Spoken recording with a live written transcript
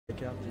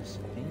Check out this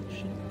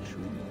ancient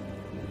tree.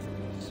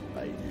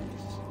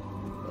 Spiders,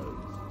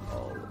 bugs,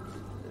 all of it.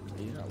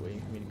 You're not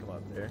waiting for me to come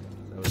up there.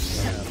 That was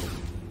gonna happen.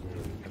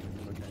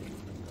 Okay.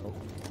 Oh.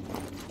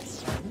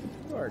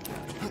 You are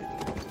down here.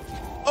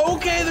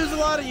 Okay, there's a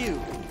lot of you.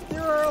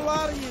 There are a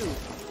lot of you.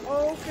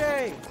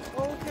 Okay.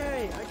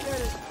 Okay. I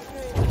get it.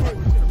 Okay. We're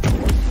gonna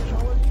push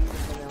all of you,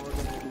 and then we're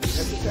gonna do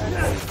heavy attack,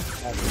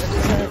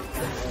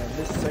 and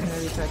this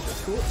secondary attack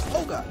is cool.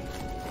 Oh god.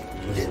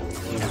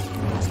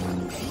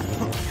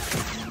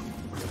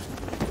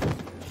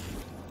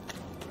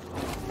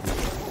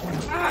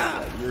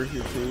 You're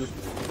here too.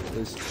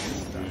 This.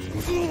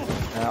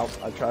 Now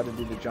I tried to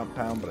do the jump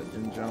pound, but I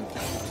didn't jump.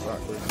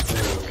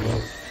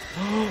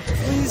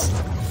 Please.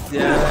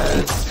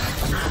 Yes.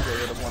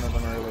 Get rid of one of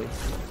them early.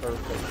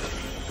 Perfect.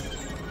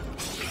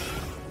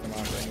 Come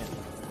on, bring it.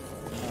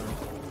 Come on.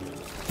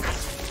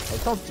 Oh,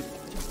 don't do.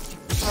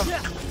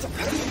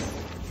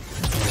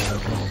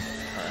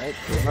 Alright,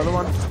 another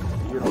one.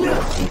 Beautiful.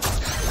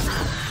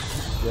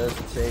 Just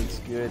takes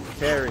good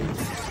carries.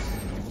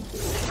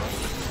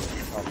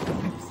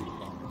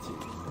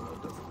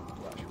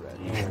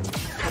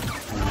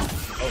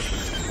 Oh,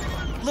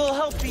 little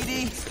help,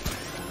 BD.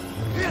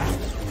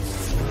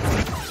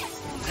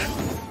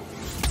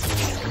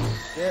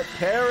 Get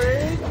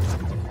parried.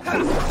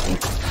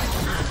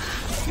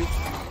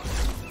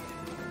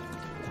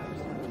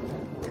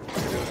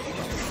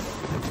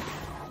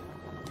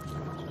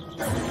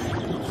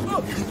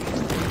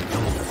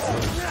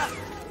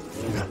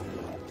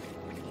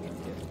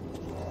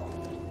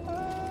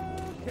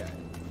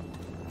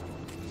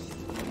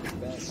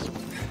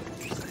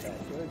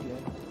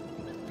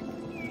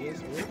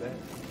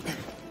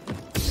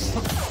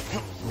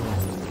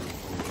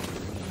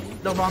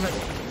 No vomit.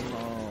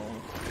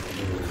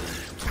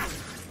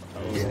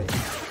 Okay.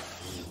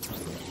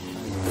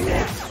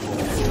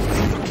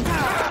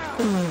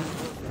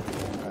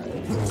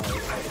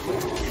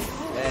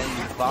 And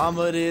you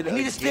vomited. I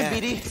need a spin,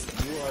 BD.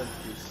 You are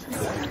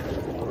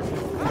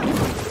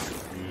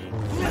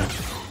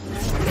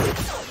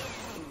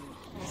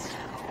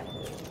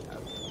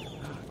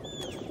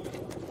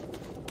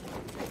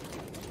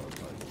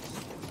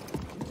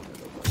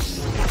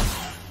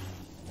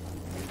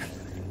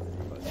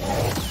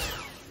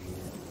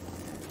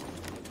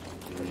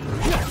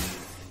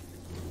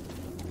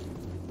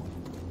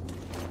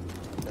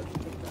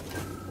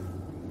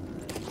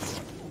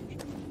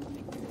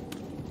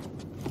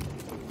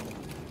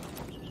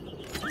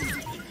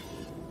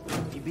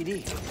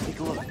BD, take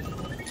a look.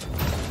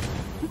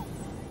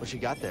 What you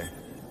got there?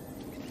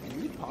 You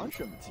need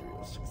poncho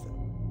materials.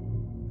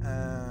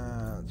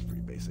 That's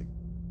pretty basic.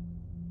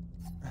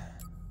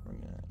 We're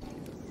gonna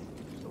use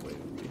the way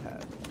we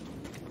had.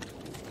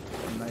 A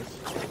nice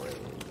way.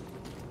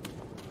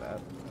 That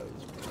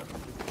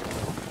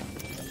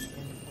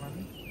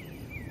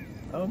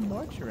was oh,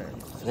 mortuary.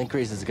 I think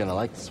Grease is gonna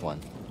like this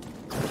one.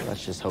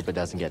 Let's just hope it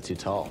doesn't get too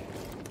tall.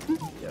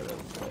 Yeah,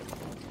 that's right.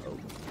 Oh,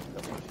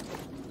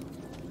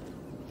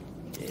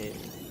 yeah.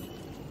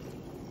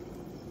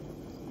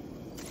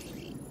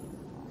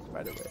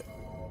 Spider web.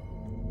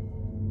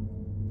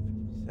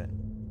 50%.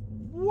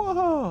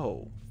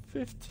 Whoa!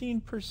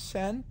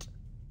 15%?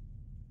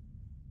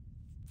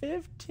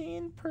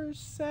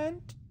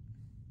 15%?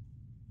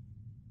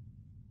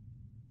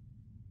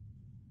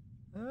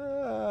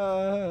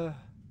 No.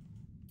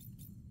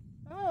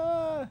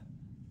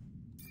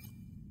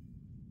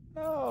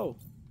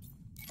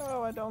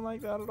 No, I don't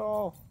like that at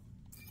all.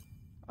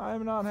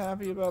 I'm not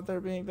happy about there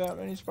being that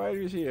many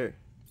spiders here.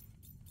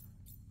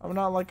 I'm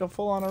not like a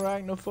full-on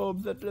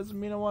arachnophobe. That doesn't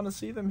mean I want to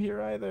see them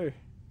here either.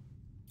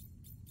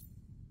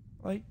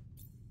 Like,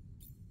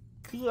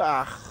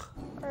 ugh.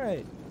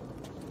 Alright.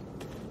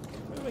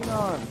 Moving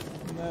on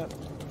from that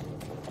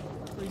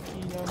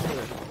freaky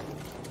number.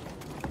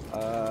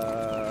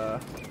 I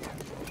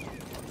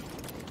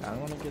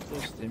don't want to get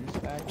those stims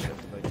back. I feel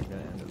like you're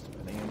gonna end up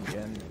spending them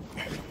again.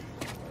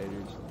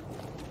 Spiders.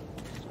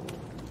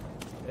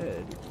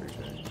 Dead for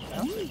sure.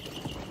 Oh.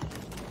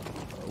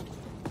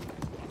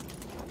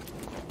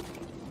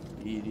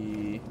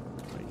 Edie.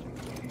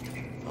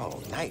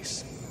 Oh,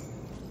 nice.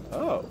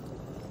 Oh.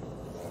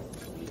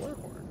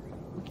 Warhorn.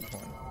 Wookie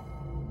horn.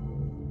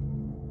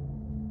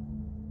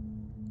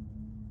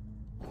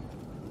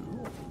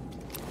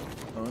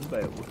 Owned by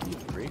a Wookiee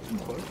with great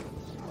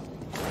importance.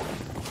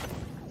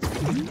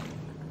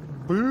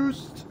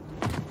 Boost!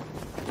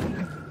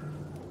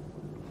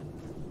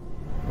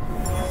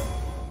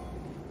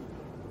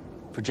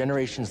 For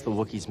generations, the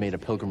Wookiees made a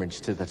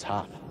pilgrimage to the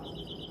top.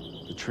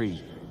 The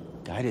tree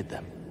guided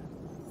them.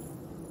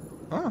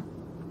 Huh.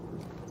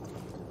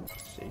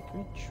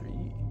 Sacred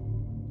tree.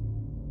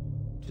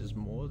 It is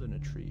more than a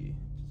tree.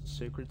 It is a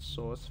sacred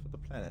source for the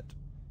planet.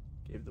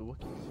 Gave the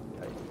Wookiees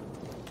guidance.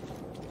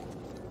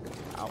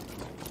 Ow.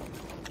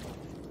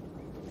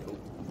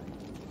 Nope.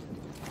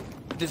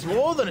 It is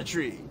more than a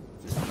tree.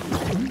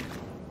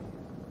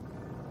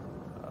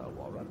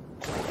 Wall run.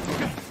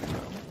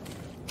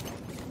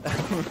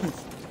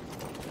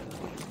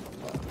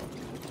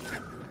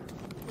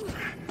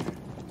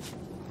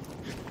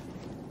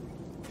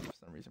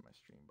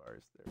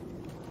 cars there.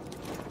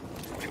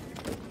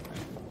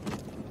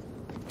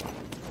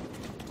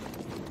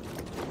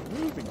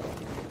 Moving on.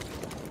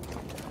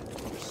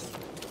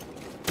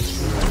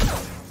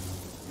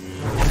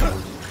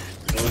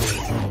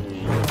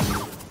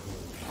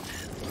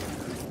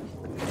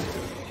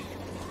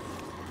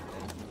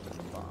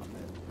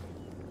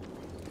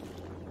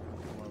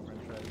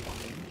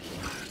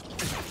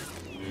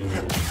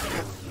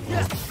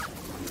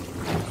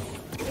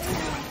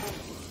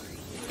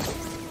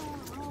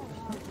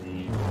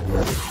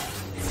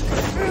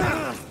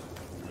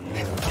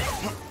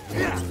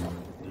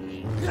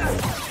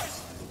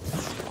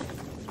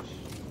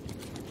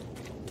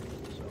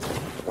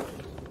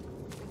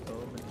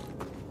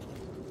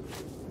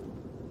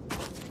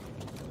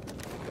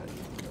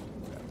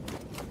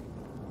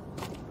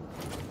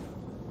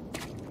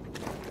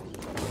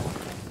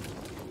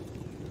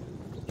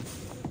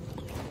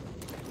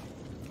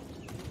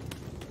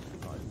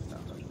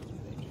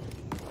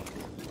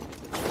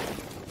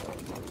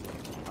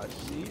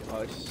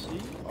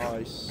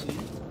 I see.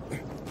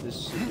 The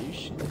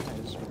solution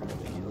has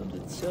revealed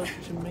itself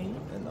to me,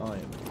 and I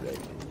am ready.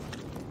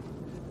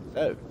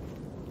 So,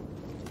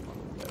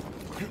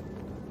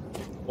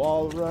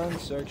 wall run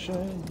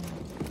section,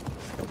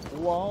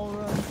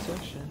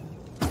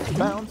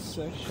 bounce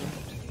section,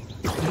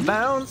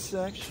 bounce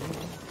section.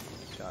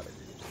 Got it.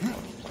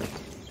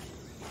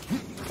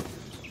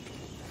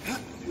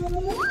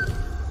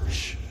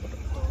 Shh.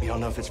 We don't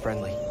know if it's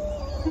friendly.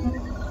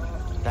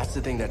 That's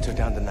the thing that took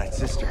down the Night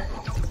Sister.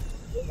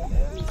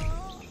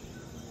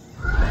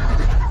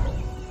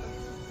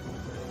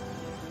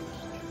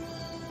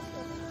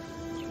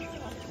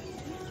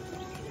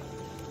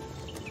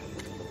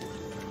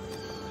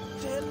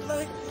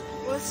 Like,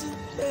 wasn't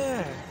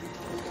there?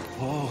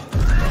 Whoa.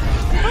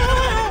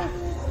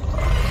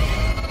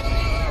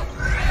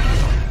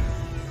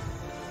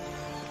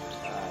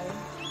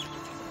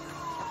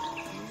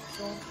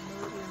 Don't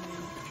murder me,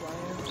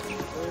 giant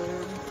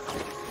bird.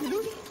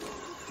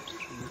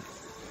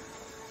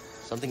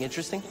 Something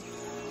interesting?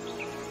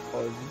 Oh,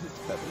 is it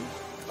feathers?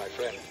 My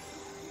friend,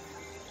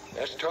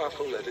 as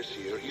Tarful led us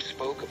here, he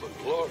spoke of a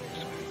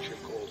glorious creature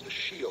called the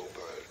Shio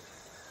bird.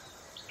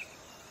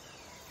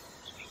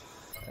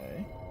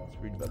 Okay, let's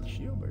read about the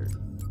Shio bird.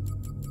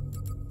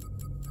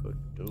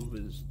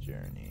 Cordova's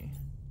journey.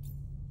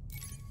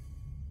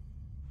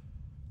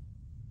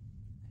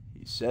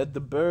 He said the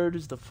bird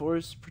is the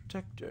forest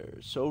protector,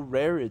 so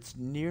rare it's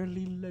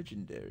nearly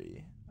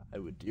legendary. I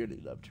would dearly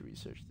love to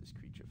research this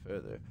creature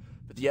further,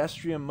 but the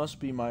Astrium must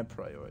be my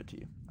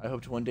priority. I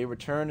hope to one day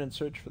return and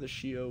search for the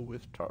Shio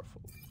with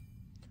Tarful.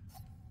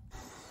 I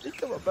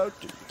think I'm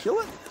about to kill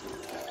it.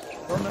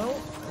 Oh no,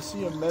 I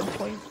see a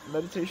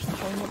meditation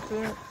point up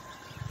there.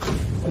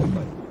 Oh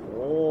my,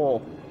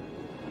 oh.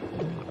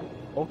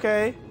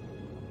 Okay.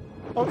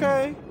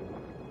 Okay.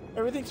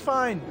 Everything's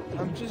fine.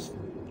 I'm just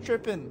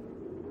tripping.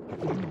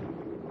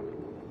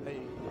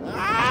 Hey.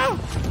 Ah!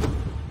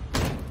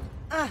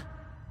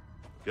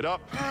 Get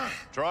up.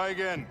 Try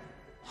again.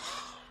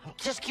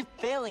 Just keep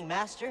failing,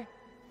 Master.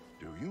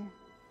 Do you?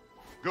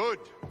 Good.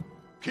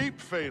 Keep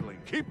failing.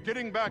 Keep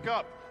getting back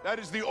up. That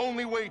is the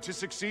only way to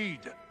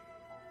succeed.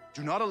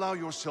 Do not allow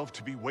yourself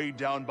to be weighed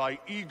down by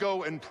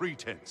ego and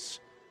pretense.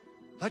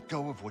 Let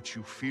go of what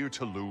you fear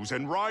to lose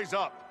and rise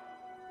up.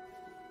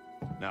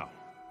 Now,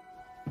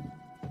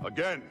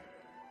 again.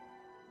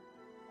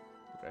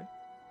 Okay.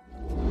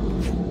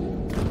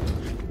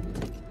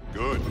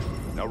 Good.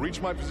 Now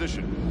reach my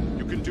position.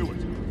 You can do it.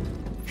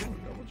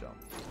 Double jump.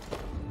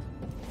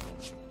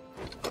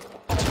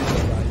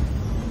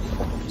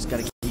 Just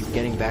gotta keep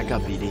getting back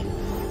up, ED.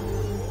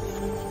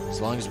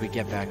 As long as we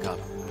get back up,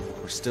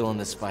 we're still in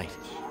this fight.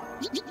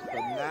 But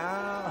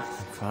now...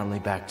 I'm finally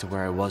back to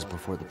where I was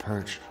before the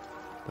Purge.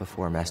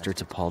 Before Master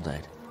T'Pol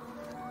died.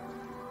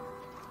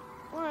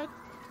 What?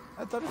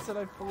 I thought it said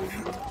I fully...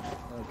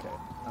 Okay,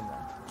 I'm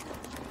wrong.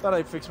 Thought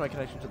I fixed my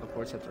connection to the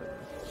forceps right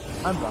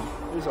now. I'm wrong.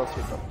 There's also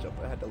a double jump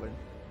I had to learn.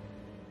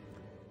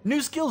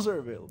 New skills are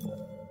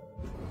available.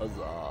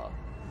 Huzzah.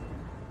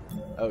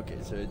 Okay,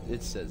 so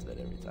it says that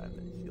every time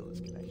that you feel this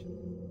connection.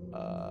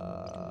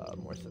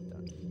 More stuff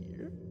down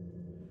here.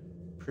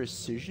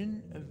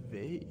 Precision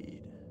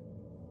evade.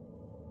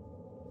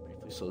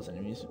 Briefly slows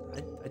enemies.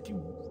 I do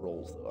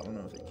rolls though. I don't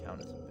know if they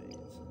count as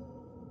evades.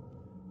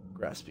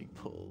 Grasping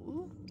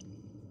pull.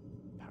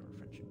 Power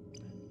friendship.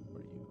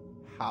 What are you?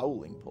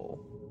 Howling pull.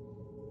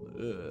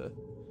 Ugh.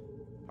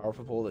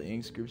 Powerful pull that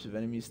yanks groups of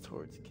enemies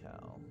towards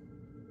Cal.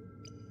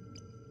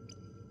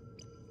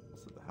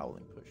 Also the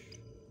howling push.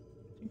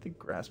 I think the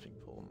grasping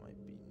pull might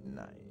be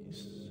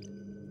nice.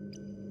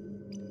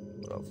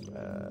 What else do I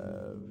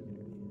have?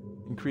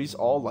 Increase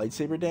all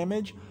lightsaber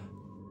damage?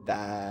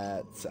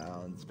 That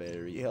sounds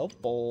very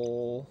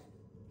helpful.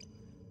 I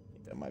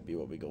think that might be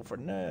what we go for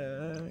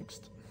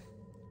next.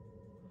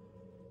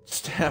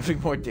 Just having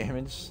more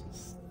damage.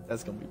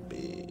 That's gonna be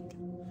big.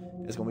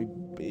 It's gonna be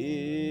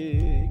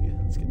big.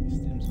 Let's get these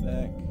stims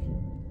back.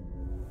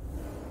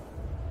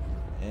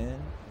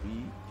 And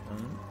we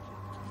come.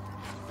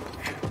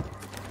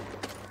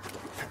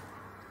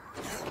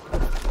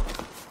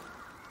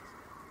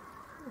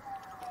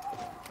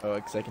 Oh,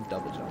 because I can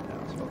double jump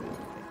now. So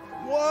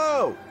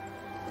whoa!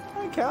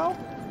 Hi, Cal.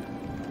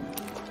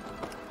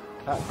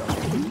 That double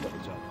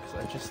jump because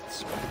I just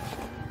switched.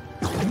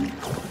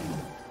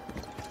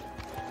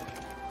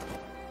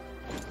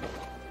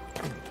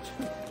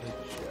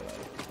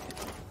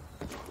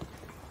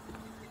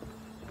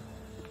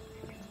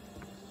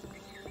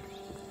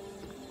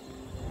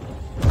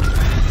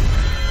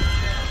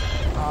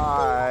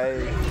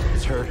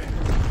 It's hurt.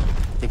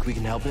 Think we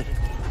can help it?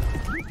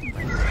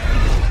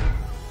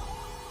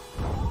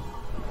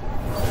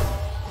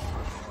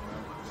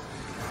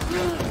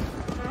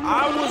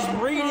 I was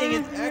reading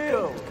an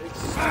echo.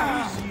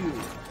 Excuse you.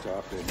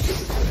 Stop it.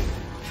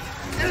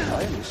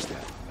 I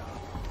understand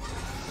now.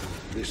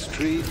 This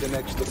tree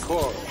connects the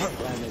core of the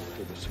planet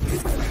to the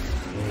spirit.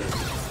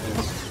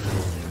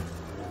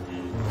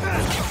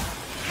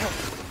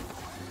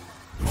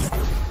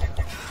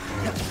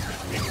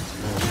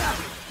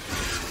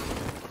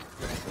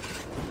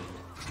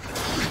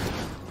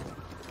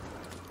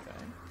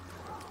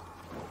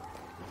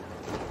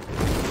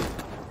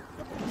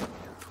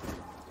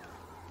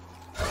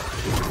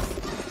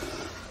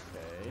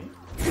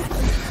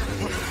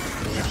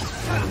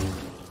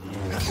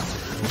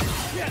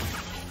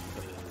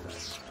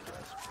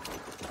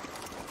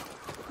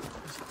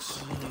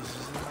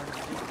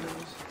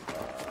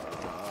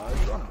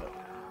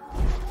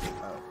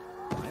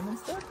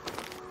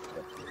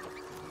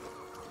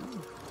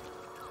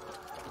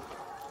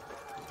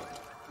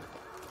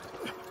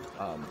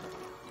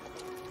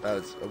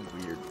 That's a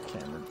weird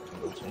camera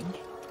angle change.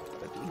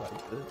 I do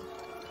like this.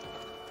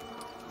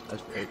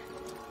 That's great.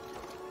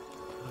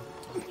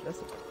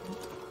 Jessica.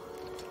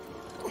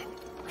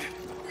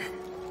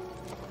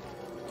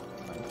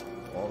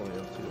 All the way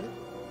up to it?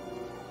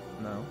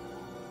 No.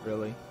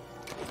 Really?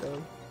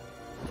 Really?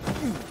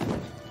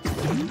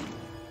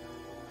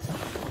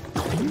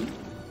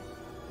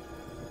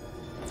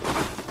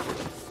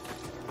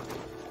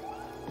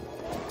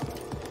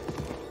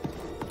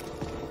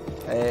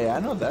 Hey, I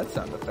know that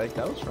sound effect.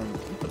 That was from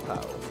the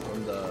Pow,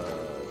 from the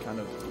kind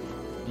of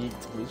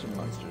beaked lizard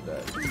monster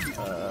that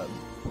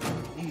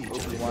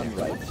one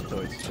writes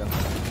towards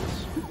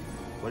Genesis.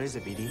 What is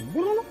it, BD?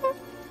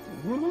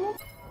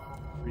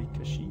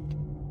 Freakashique.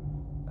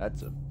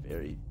 That's a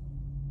very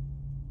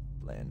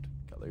bland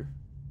color,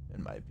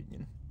 in my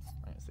opinion.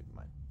 I'm gonna stick with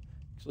mine.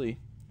 Actually,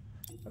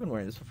 I've been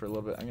wearing this for a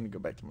little bit. I'm gonna go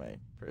back to my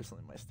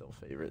still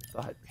favorite,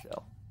 the Hyper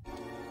Shell. I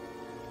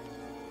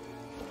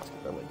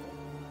like that.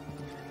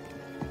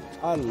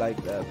 I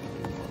like that.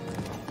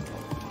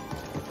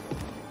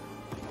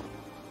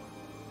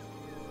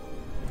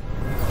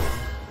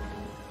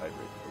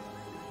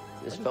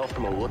 This fell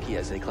from a Wookiee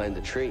as they climbed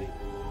the tree.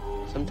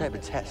 Some type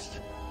of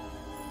test.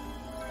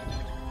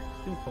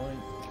 2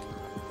 points.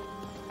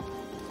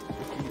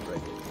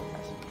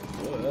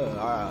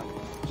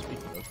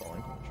 Speaking of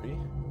falling from the tree.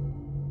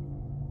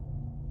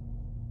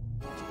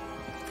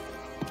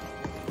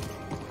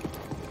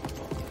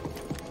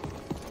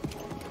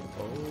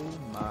 Oh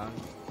my.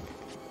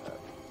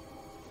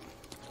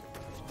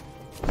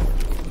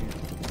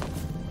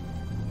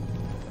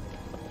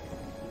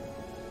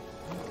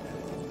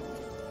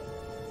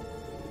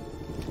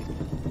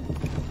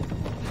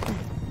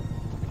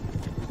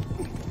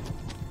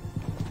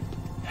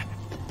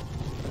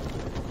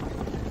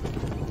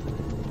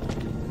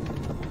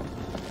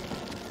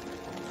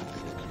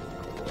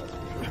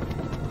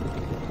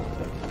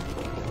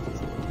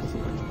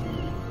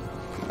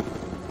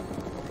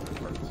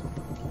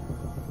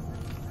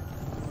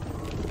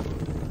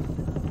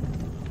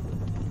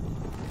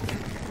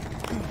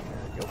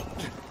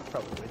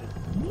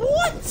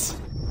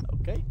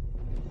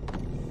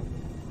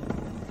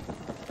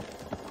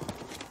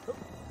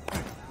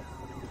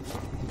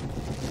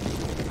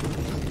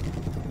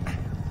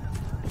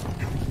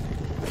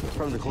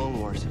 From the Clone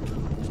Wars. The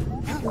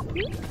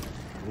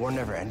war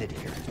never ended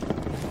here.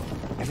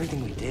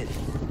 Everything we did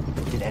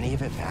any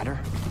of it matter?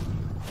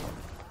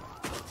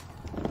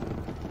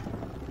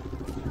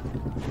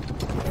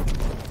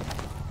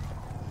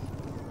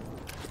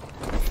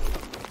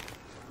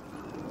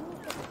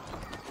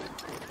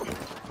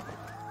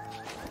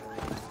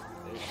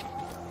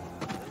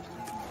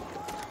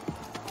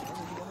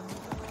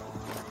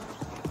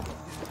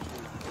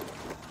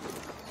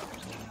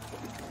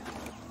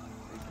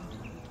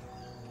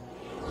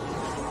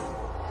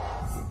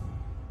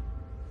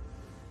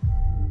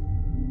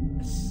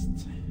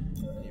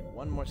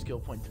 One more skill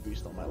point to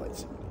boost on my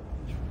lightsaber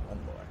damage. One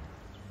more.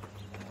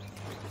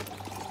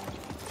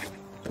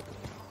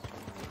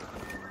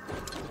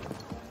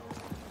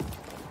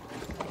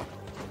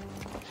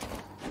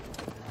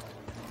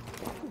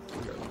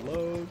 We are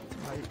low.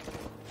 Height.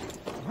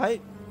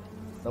 Height?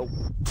 Nope.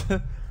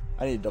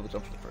 I need to double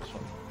jump for the first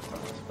one.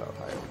 That's about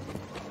higher.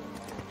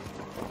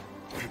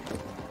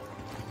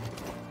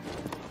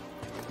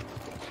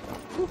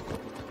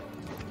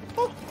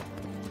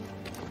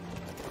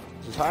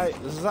 This is high.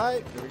 This is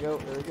high. There we go.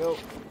 There we go.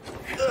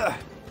 Ugh.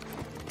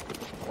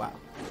 Wow.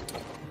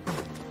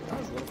 That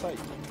was a little tight.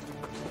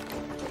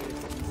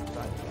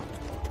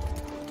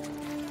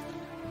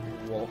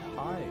 Well,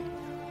 high.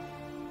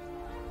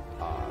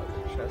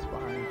 chest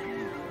behind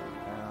you.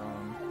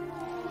 Down.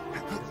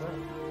 What's that?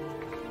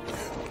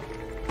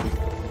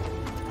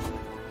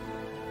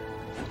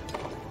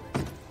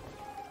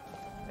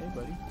 Hey,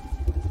 buddy.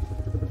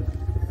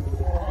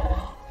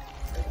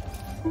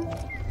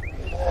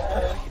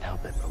 I can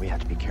help it, but we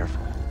have to be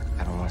careful.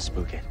 I don't want to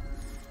spook it.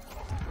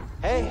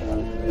 Hey!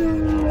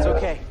 It's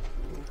okay.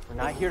 We're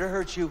not here to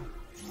hurt you.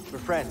 We're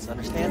friends,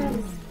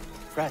 understand?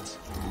 Friends.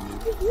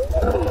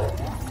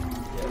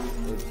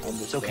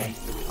 It's okay.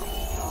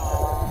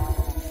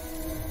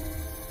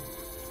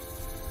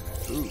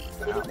 Ooh,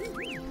 wow.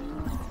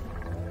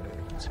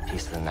 It's a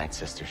piece of the Night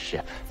Sister's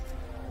ship.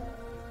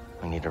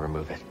 We need to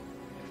remove it.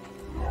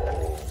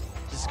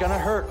 This is gonna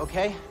hurt,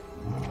 okay?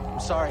 I'm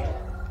sorry.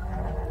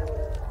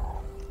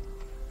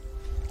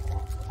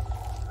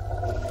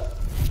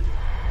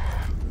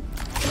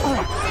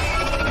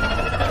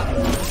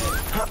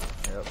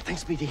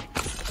 Thanks, BD.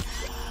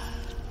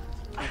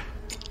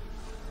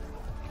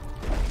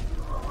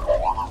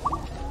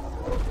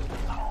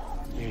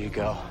 Here you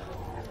go.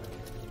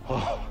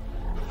 Oh.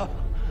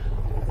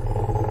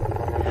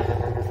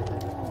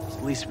 It's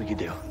the least we could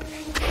do.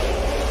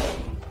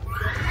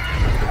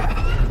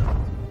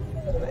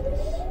 Nice.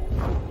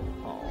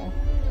 Aw.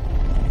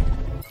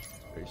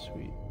 Very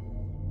sweet.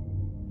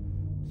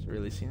 So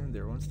really seen them, they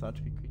were once thought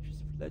to be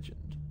creatures of legend.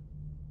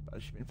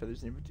 Ship and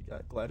feathers able to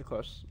glide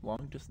across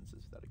long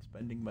distances without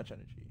expending much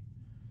energy.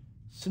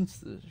 Since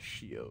the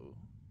Shio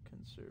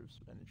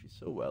conserves energy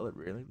so well, it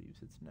rarely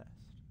leaves its nest.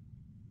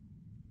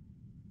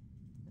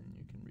 And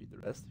you can read the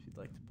rest if you'd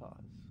like to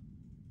pause.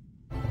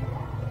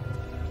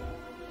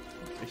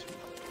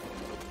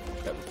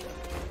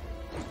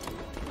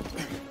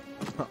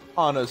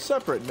 On a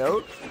separate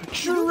note,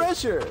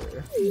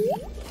 treasure!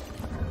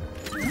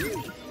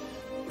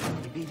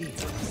 BD,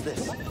 what's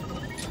this?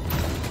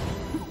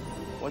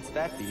 What's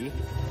that, BD?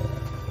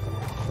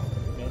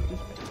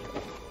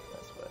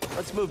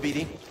 Let's move,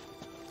 BD.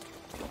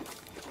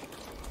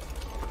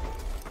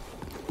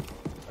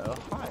 Oh,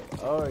 hi.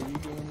 Oh, are you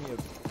giving me a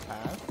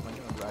path? Am I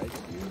gonna ride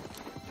you?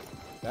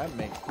 That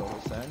makes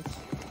total sense.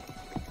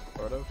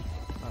 Sort of.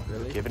 Not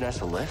really. Giving us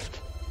a lift?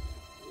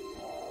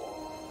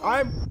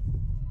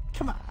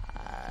 Come on.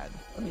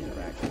 Let me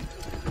interact.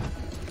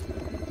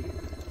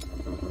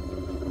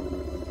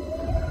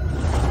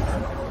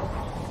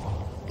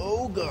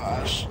 Oh,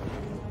 gosh.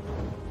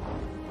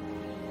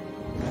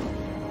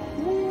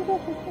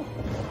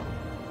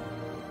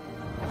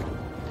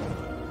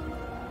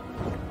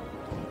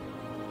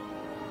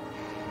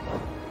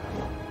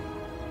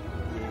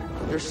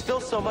 There's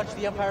still so much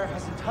the Empire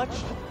hasn't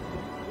touched.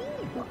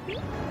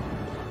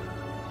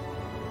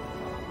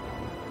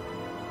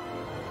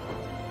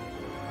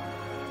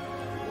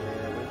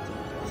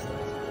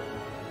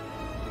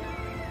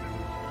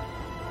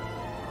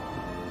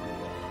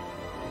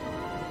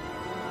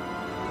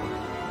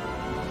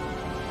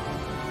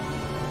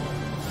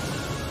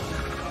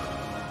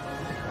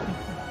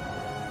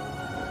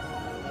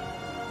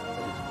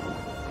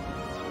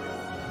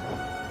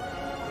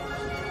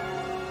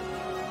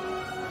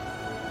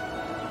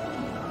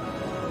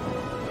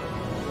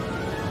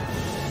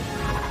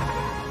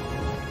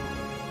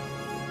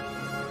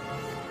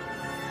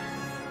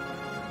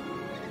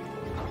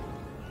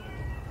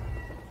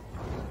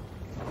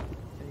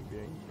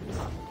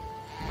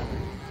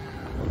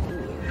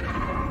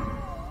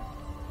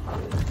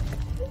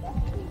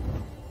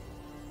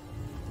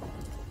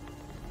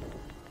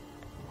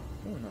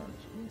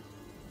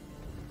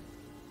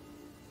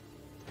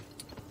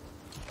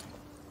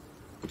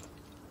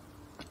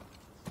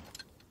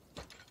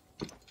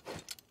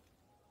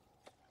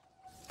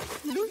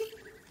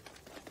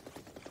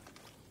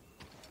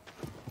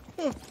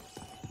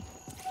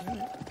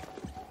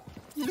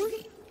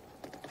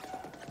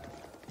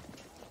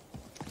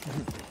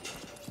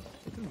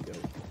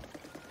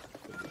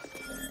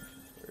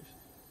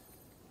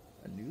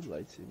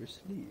 Lightsaber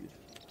sleeve.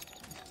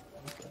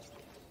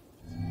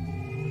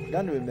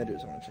 Down to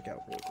emitters, I want to check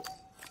out real quick.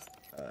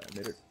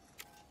 Emitter.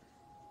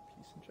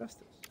 Peace and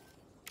justice.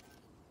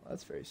 Well,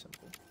 that's very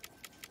simple.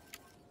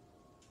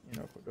 You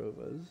know,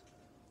 Cordova's.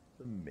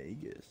 The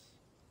Magus.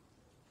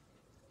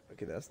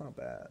 Okay, that's not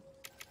bad.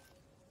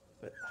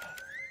 But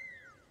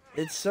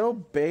it's so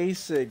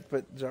basic,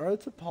 but Jara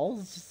Tapal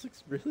just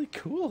looks really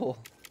cool.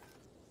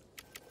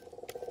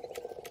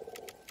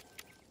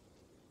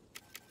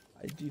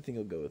 I do think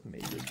I'll go with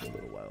Magus for a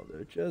little while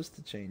though, just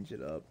to change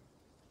it up.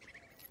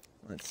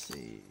 Let's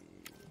see.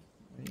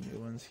 Any new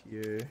ones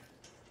here?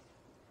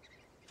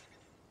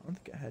 I don't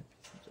think I had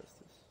Peace and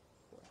Justice.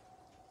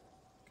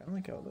 Kind of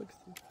like how it looks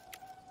too.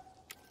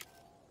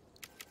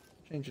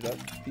 Change it up.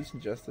 Peace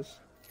and Justice.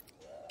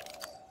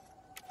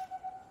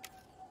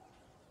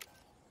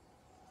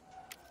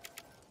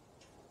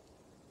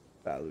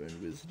 Valor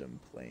and Wisdom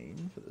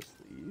plain for the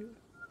sleeve.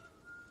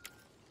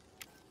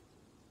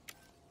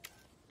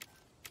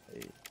 Hey.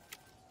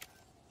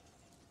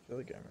 I feel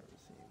like I remember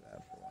seeing that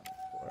for one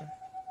before.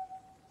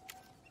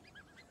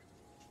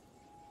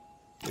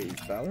 Wait,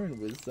 Valor and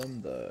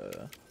Wisdom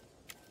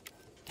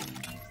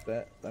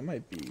that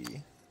might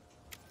be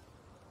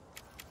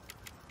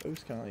It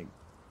was kind of like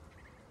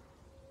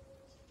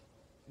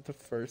the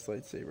first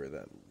lightsaber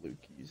that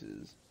Luke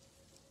uses.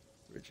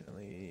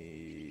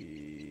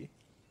 Originally,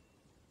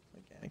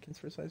 like Anakin's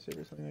first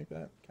lightsaber, something like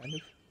that, kind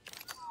of.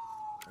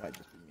 It might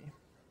just be me.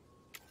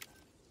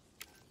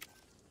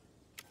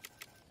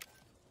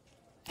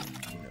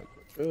 You know,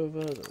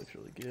 Cordova, that looks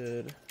really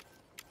good.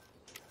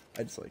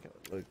 I just like how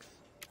it looks.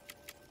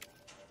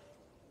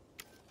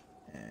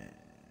 And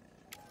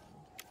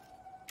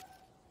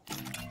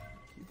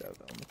keep out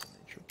the elements of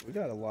nature. We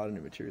got a lot of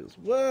new materials.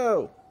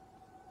 Whoa!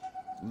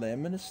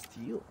 Lemon of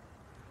steel.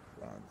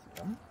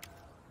 Bronzium.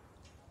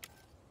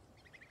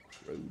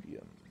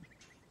 Rhodium.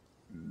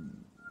 Ooh.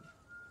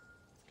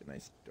 It's a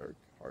nice dark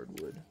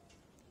hardwood.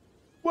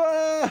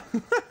 Whoa!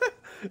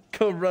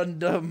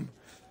 Corundum.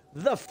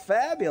 The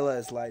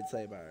fabulous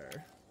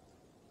lightsaber.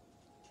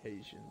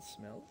 Asian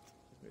smelt.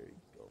 Very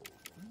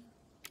golden.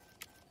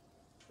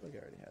 I feel like I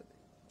already had that.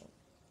 Oh,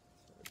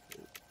 so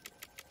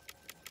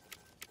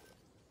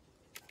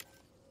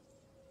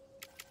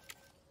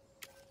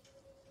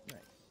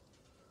nice.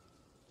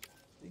 I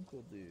think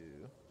we'll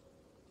do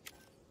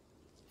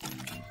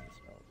Asian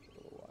smelt for a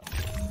little while.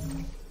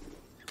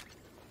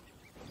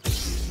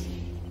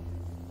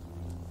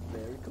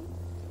 Very cool.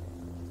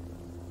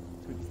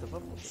 Tweaking stuff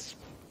up a little bit.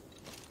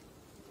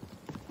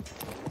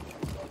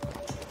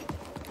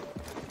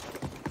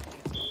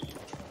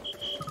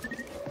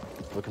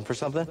 Looking for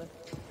something?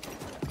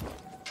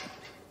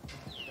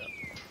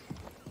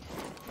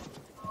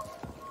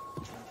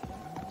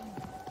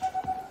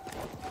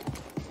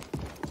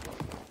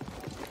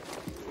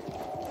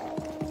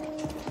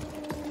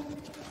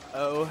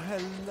 Oh,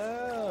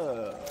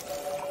 hello.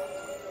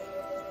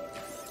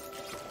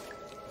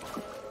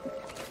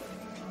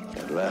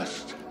 At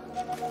last,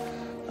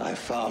 I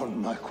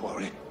found my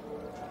quarry.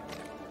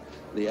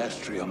 The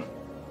Astrium,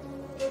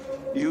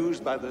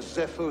 used by the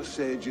Zephyr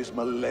sages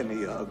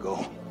millennia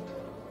ago.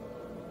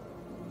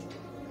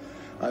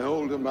 I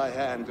hold in my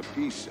hand a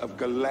piece of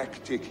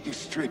galactic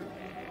history.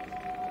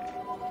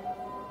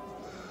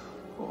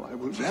 Oh, I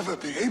will never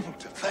be able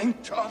to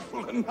thank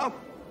Tarful enough.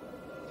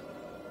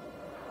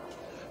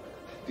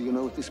 Do you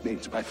know what this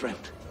means, my friend?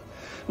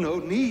 No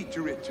need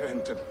to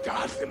return to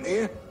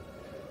Dathomir.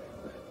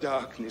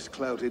 Darkness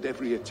clouded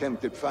every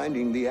attempt at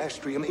finding the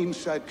Astrium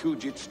inside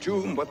Kujit's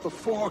tomb, but the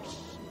Force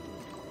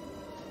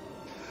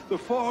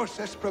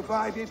has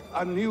provided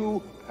a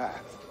new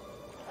path.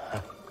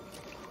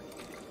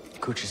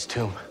 Kuch's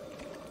tomb.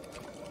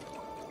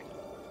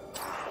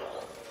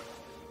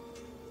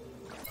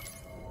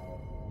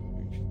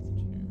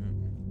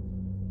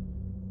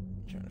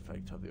 Trying to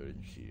fact top the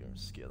origin sheet or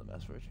scale the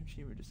mass origin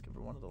sheet, we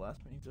discover one of the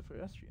last paintings of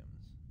Astriums.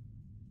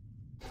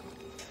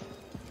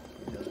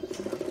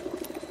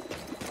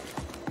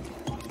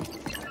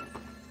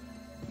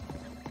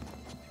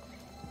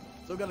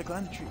 Still gotta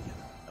climb the tree.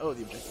 Oh,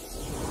 the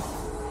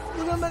objective.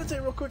 We're gonna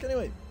meditate real quick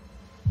anyway.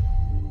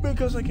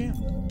 Because I can.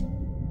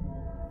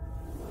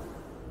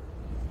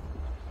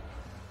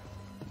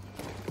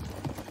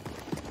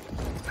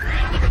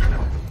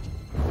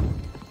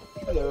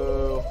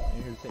 Hello.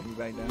 You here to take me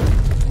back down?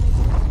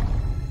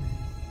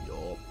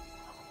 Yup.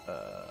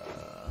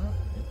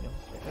 Anything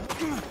else right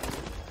now?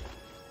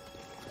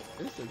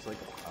 This looks like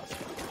a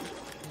hospital.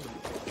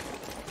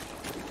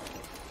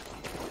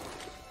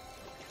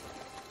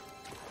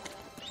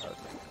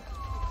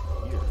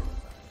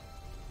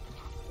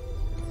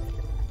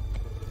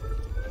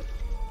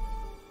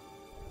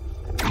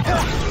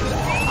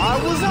 I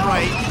was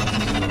right.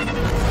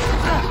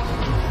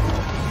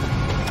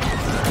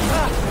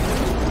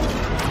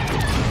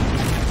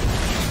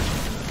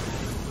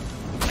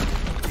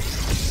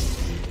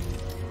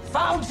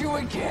 Found you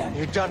again.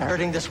 You're done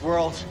hurting this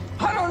world.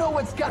 I don't know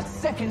what's got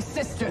second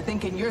sister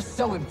thinking you're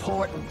so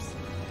important.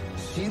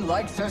 She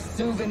likes her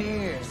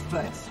souvenirs,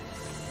 but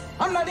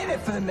I'm not in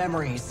it for the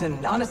memories,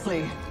 and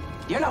honestly,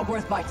 you're not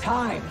worth my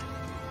time.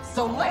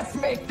 So let's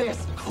make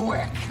this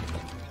quick.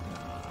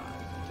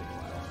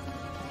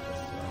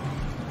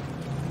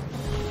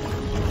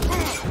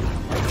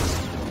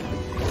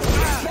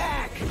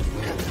 Back!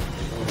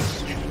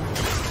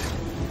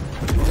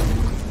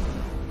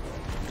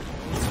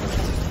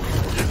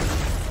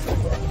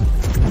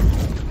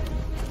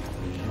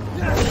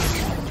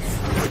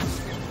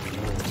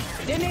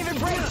 Didn't even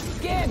break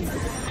skin!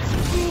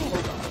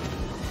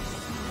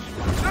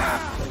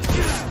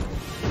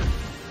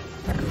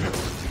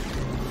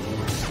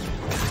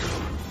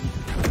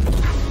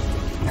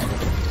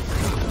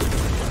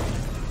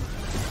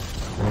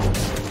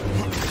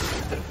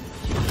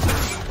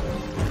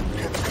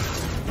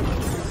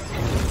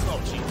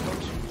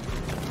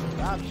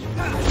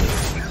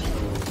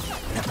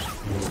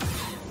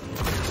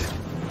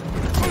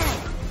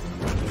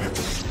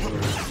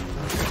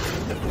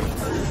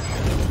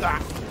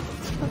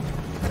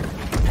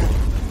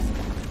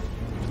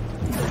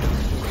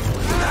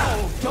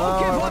 Don't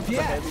give up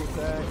yet!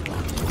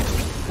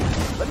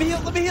 Let me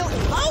heal.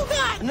 Oh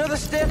god! Another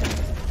stim.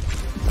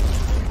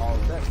 All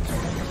that.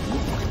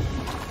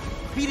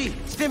 PD,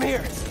 stim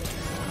here.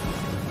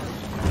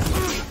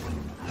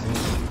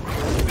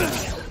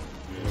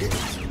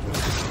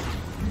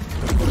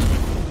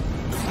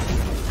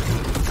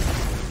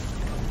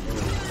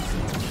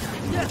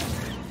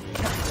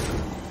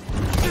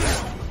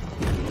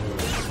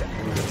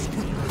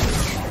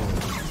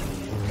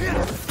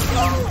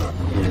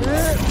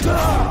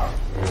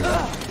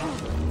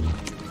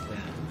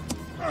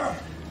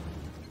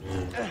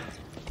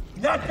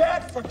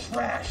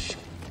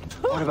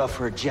 What about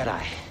for a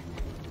Jedi?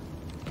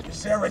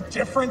 Is there a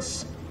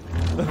difference?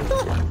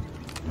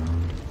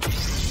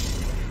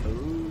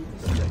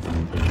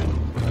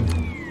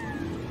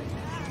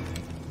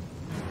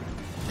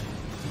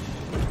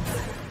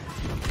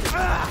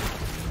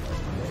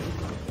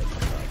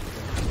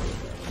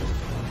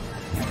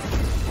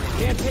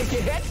 Can't take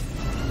a hit?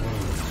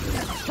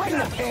 Bring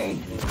the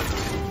pain!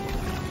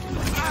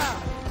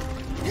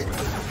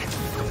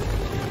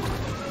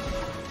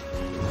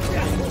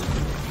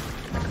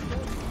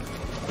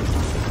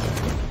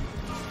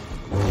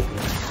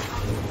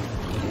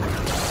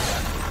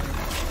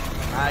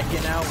 I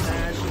can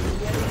outmatch you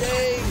any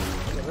day.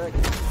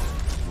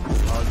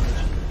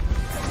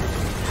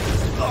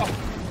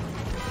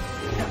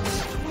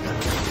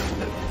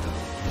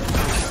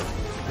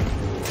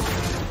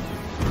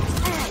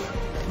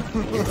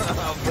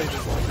 I'll play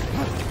this one.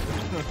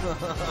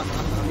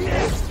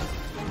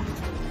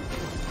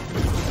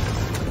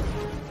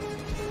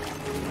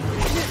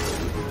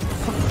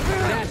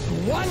 That's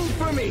one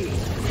for me!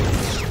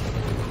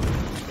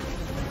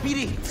 BD,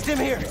 stim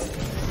here.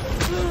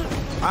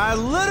 I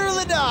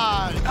literally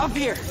died. Up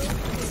here.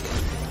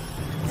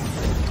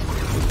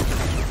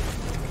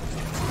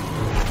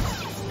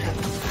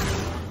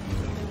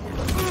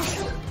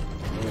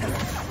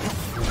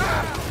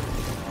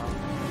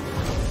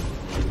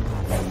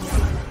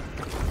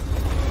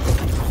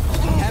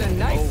 Had a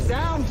nice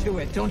sound to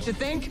it, don't you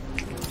think?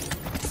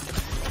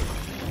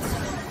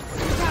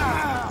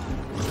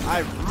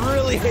 I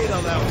really hate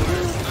how that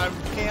works. I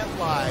can't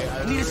lie.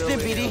 I Need a stim,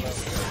 really BD.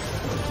 hate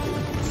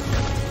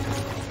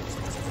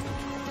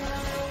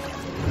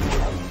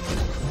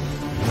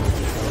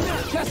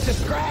Just a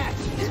scratch!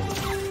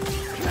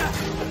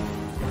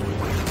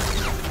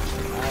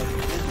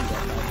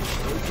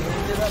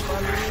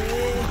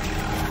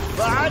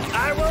 But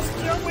I will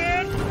still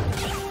win.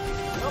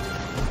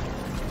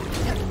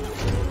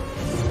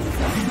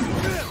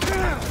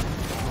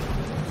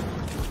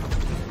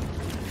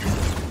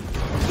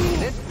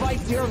 This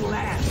fight's your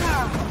last!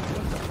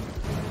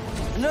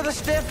 Another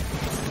stim.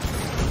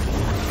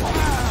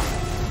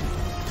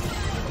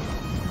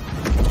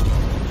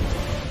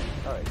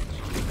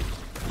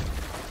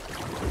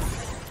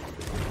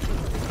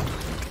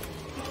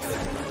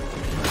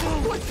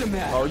 What's the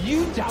matter? Oh,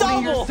 you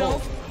Doubting double!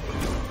 yourself?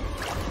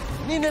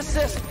 Need an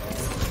assist.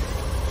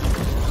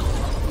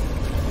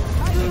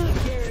 You're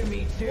scared of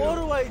me too. What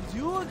do I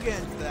do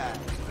against that?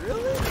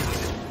 Really?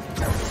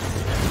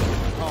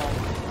 Oh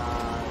my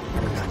god.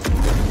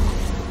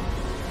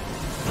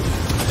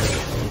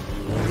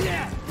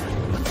 Yeah.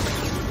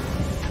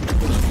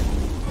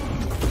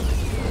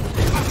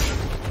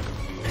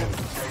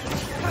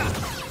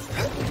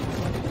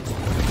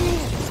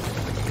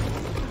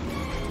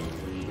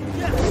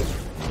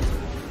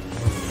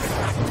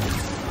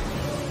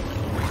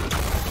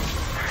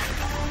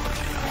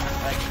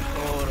 I can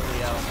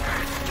totally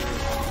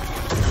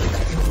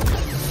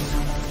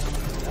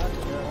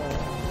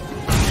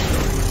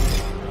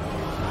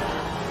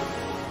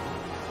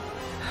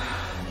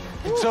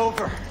It's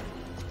over.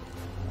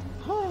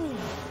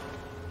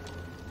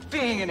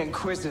 Being an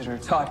inquisitor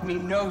taught me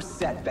no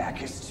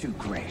setback is too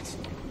great.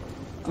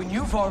 When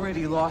you've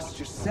already lost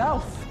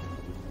yourself,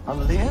 a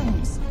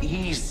limb's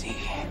easy.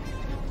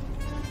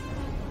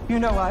 You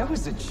know, I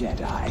was a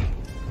Jedi.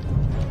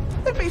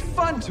 It'd be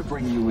fun to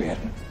bring you in.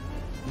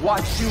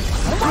 Watch you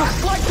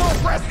crush like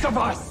the rest of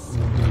us!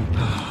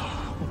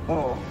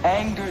 Oh,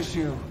 angers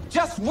you.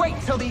 Just wait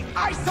till the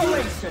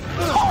isolation,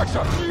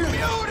 torture,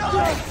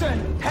 mutilation,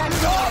 and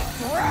your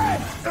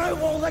threats! I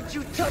won't let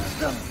you touch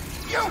them.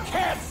 You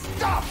can't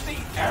stop the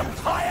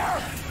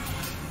Empire!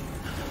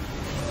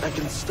 I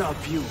can stop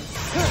you.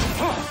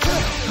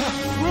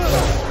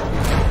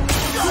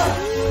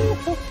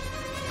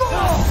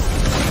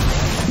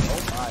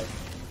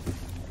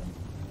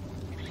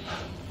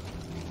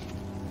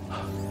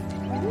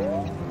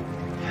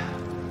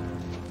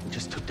 We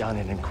just took down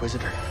an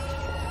Inquisitor.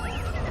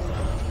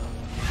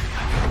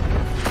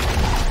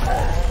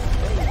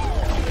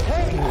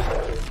 Hey!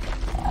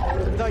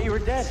 I thought you were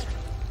dead.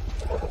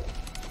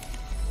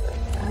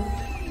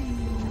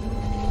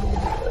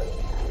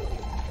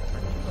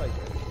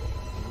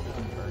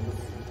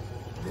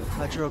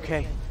 Glad you're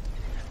okay.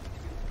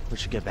 We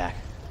should get back.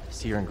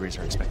 Seer and Grease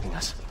are expecting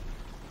us.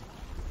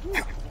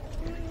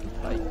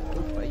 Fight.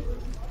 Fight.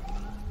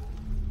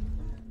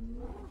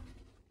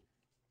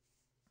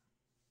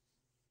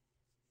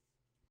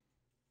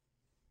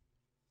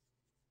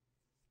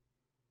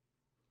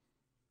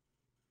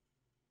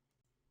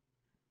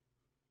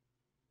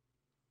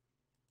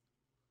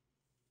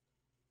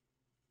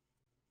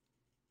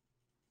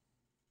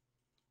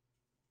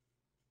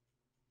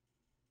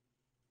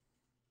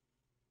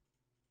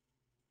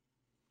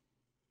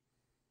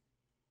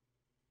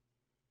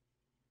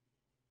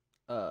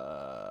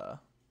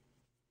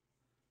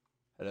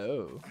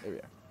 Hello. There we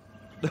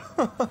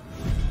are.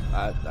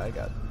 I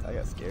got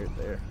scared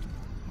there.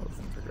 I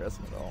wasn't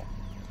progressing at all.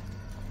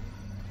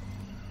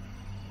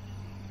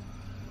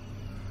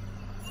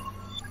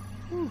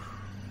 Whew.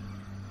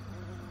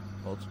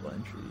 Multiple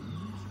entries.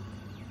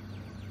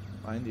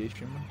 Find the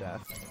atrium of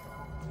death.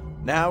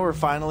 Now we're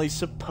finally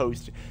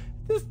supposed to.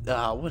 This.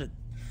 What a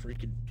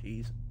freaking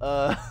tease.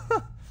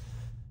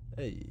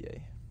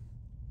 Hey.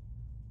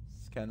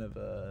 It's kind of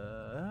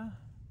a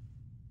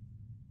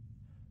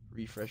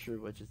refresher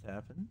of what just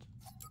happened.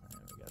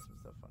 And we got some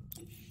stuff on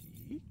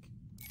Sheik.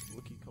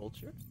 Wookiee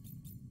culture.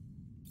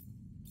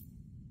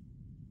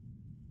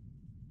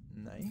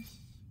 Nice.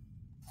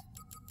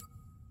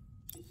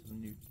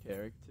 Some new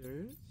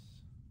characters.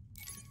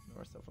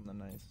 More stuff on the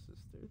nice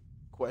sister.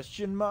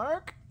 Question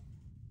mark?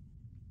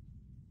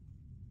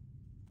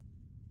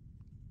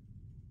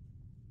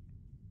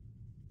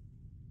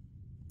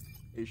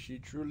 Is she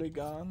truly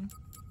gone?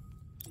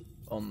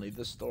 Only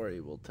the story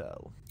will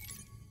tell.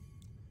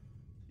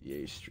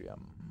 The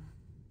Astrium.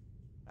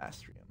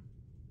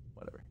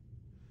 Whatever.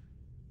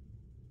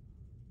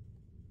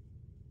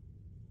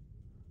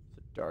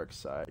 The dark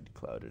side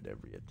clouded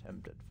every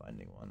attempt at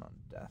finding one on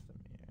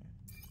Dathomir.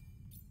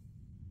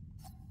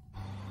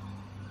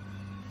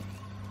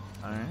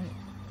 Alright.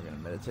 We're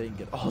gonna meditate and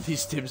get all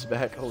these stims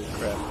back. Holy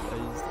crap. I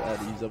had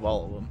to use up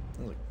all of them.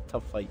 That was a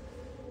tough fight.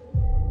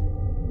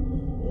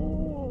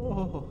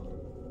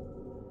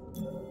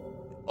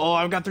 Oh,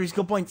 I've got 3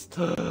 skill points.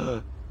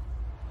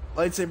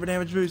 Lightsaber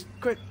damage boost.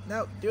 Quick,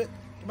 now, do it.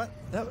 Come on.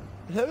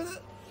 Have it.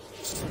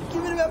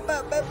 Give it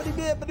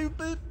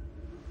about.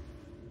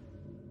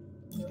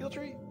 Skill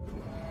tree.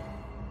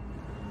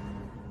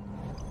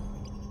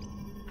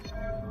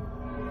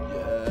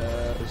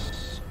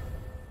 Yes.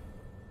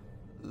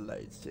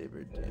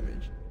 Lightsaber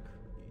damage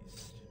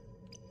increased.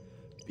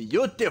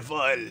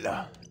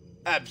 Beautiful.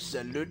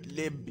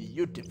 Absolutely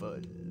beautiful.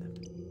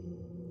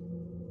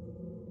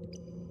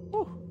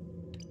 Whew.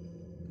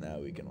 Now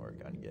we can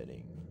work on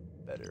getting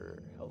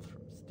better health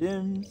from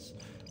stims.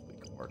 We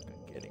can work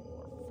on getting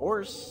more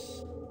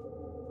force.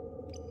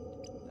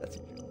 That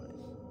seems real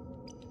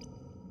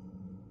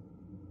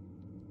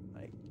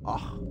nice.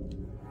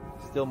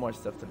 Still more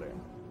stuff to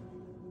learn.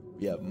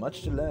 We have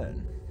much to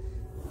learn.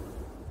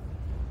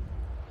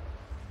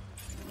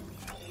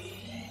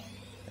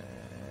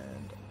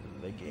 And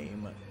the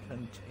game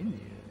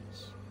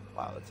continues.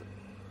 Wow, that's a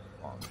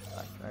long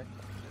backtrack.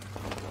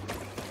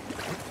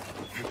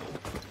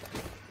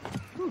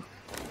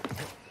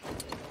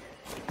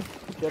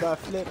 Jedi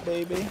Flip,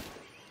 baby.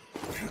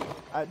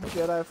 I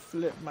Jedi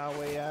Flip my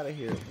way out of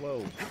here.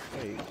 Whoa,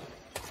 hey.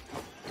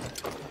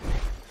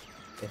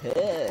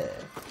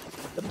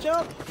 The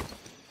jump.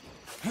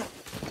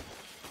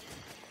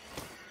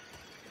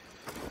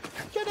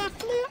 Jedi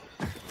Flip.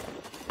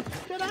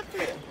 Jedi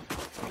Flip.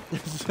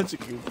 That's such a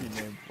goofy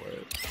name for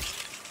it.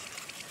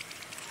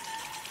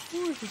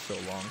 Ooh, this is so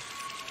long.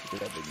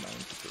 Look at that big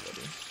mine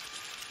already.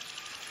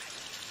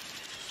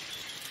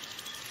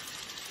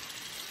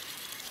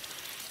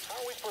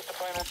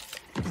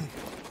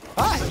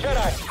 Hi!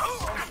 Jedi!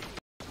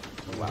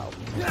 Wow.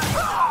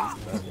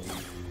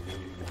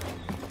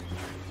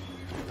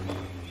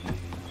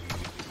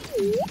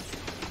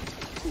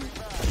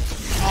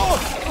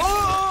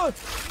 Oh!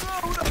 No,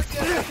 not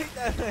again! I hate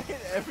that. I hate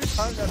it. Every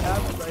time that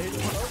happens, I hate it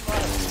so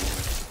much.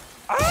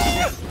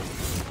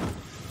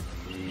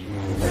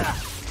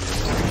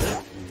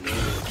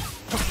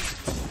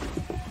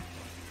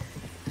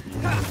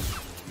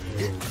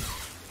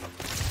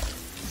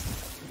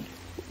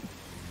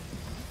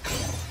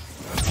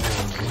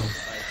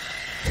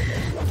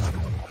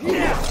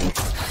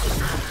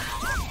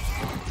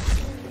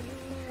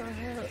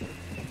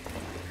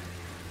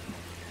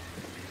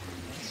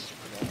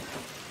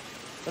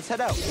 Let's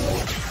head out. Do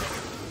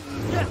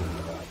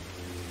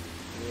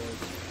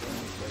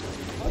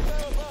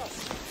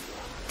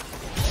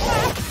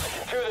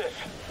this.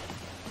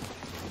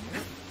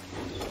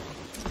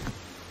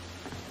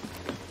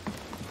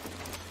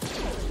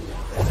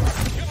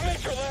 You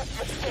made your last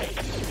mistake.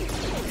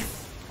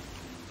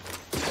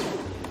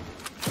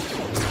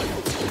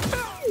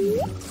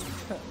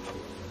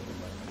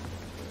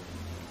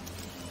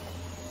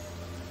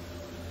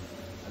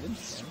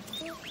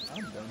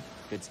 I'm done.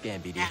 Good scan,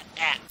 BD.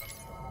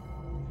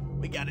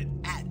 We got it.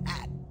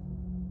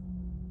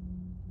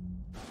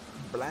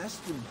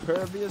 Blast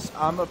impervious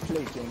armor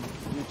plating.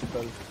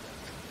 Beautiful.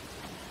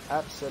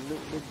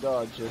 Absolutely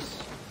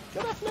gorgeous.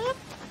 Can I flip?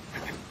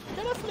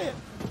 Can I flip?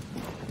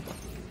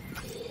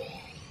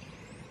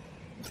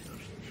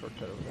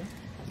 Shortcut over there.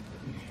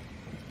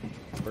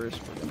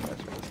 First, we're gonna mess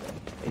with this guy.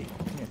 Hey,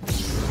 come here.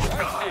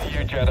 I see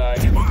you, Jedi.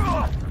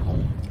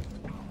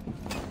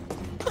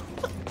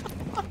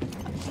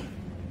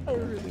 I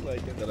really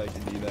like it that I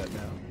can do that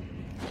now.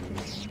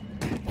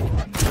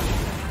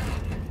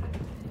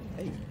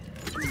 Hey.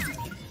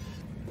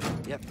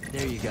 Yep,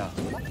 there you go.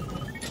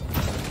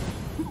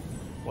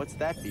 What's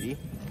that, BD?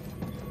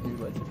 New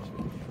lightsaber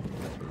switch.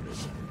 That's what it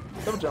is.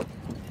 Double jump.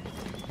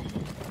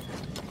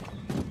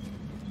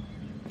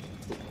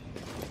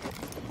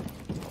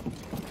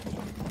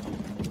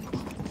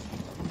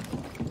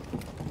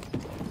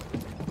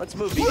 Let's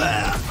move, BD.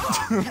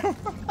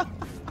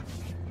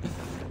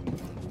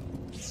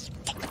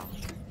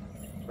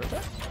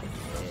 Perfect.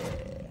 Yeah.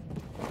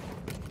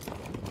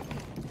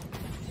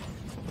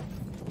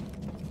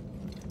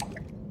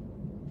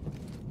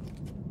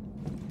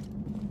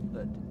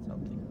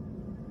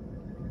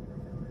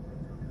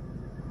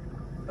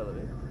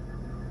 elevator.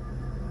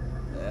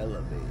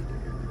 Elevator.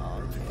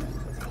 Oh,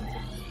 yeah.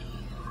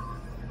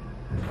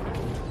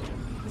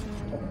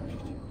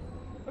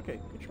 Okay,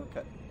 good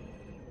shortcut.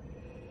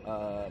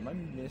 Am I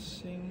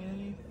missing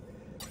anything?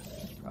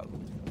 Probably.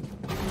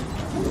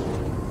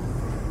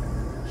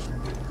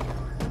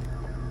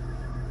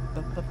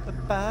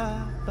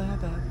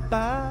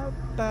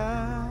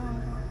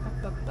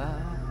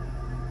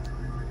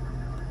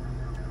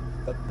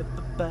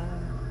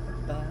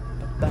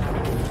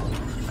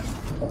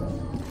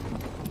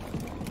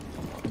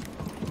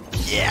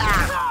 Yeah!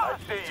 I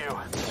see you.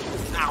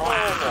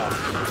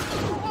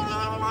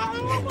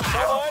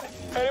 Anyone?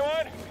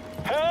 Anyone?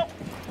 Help!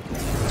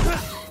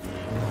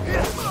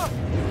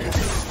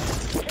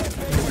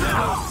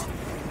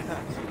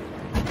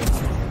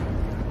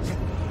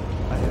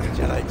 I have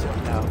Jedi jump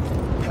now.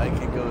 I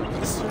can go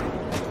this way,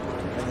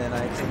 and then I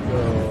can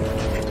go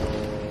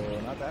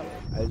not that way.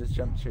 I just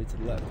jump straight to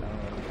the left. I don't know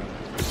what I'm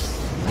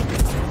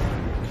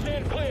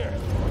Stand clear.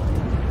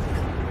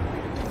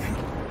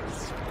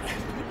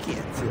 You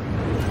can't do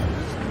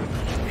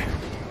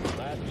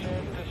Last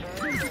chance to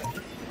surrender.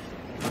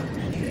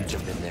 You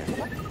jump in there.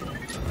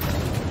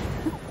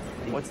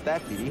 What's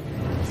that, BD?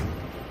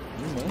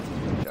 You know,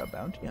 a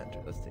bounty hunter.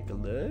 Let's take a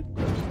look.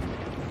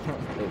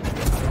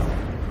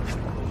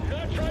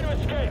 Not try to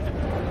escape.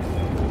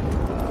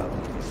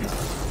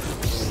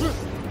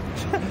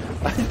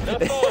 Not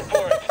falling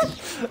for it.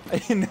 I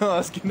didn't know I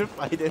was gonna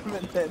fight him,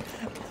 and then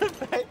the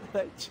fact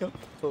that I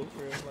jumped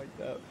over him like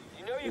that.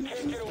 You know you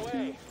can't get away.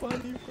 Too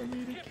funny for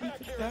me to Get keep back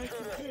here, attacking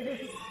intruder.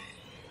 him.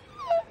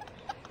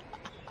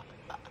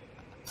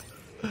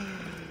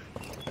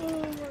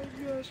 Oh my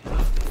gosh.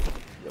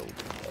 Yo.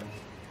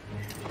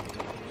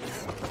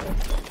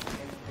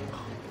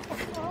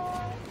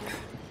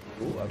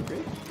 Ooh,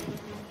 upgrade.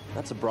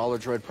 That's a brawler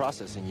droid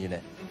processing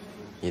unit.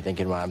 You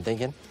thinking what I'm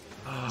thinking?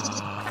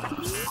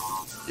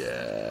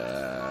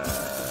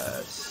 Yes.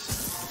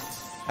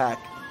 Hack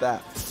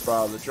that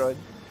brawler droid.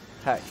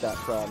 Hack that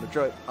brawler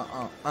droid.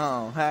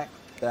 Hack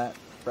that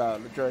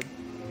brawler droid.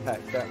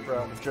 Hack that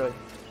brawler droid.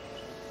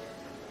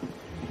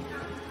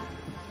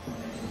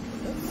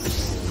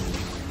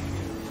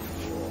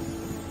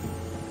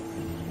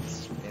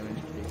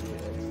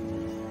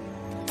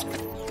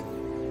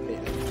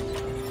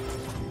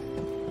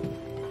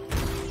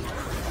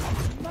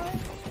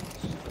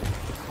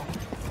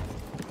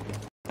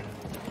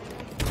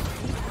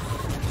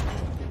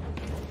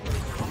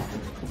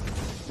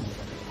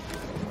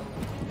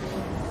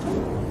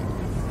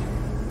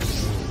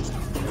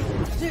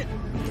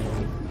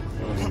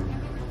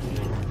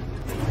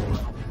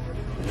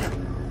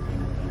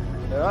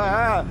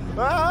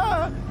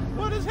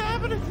 What is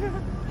happening to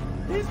him?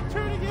 He's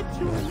turning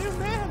into a new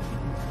man.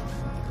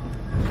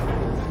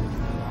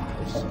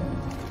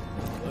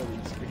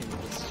 Loading screen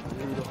is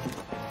brutal.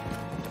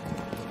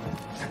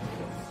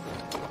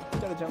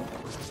 Jedi jump.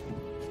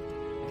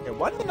 Okay,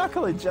 why did they not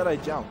call it Jedi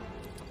jump?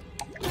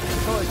 They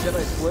call it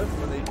Jedi Flip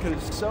when they could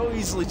have so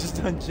easily just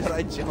done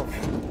Jedi jump.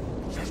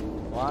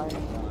 Why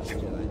not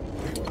Jedi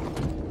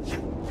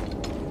jump?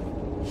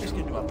 Just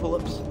gonna do my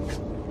pull-ups.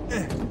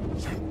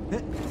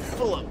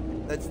 Pull up.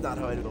 That's not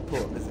how I do a pull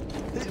up, is it?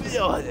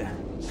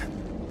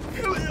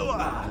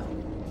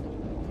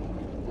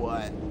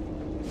 What?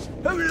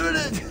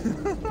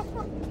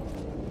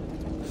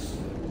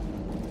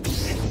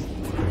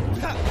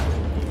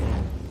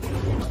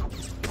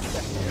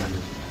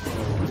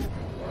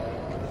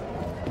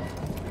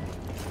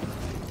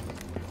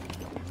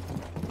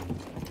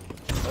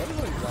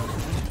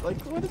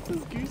 Like, what is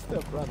this goose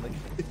stuff run? Like,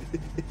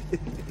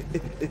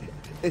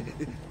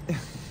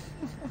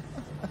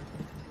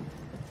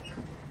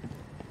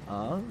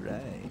 all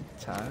right,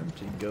 time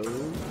to go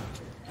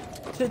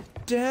to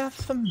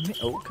death for me.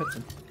 Oh,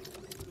 cutscene.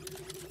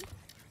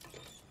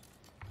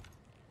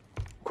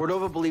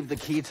 Cordova believed the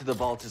key to the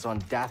vault is on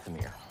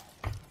Dathomir.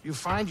 You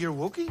find your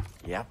Wookiee?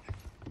 Yep.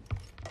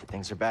 But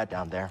things are bad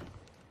down there.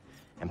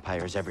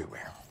 Empires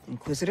everywhere.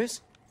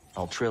 Inquisitors?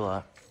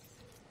 Altrilla,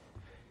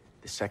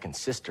 the second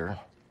sister,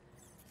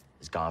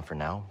 is gone for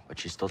now, but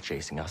she's still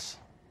chasing us.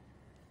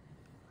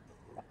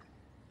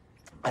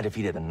 I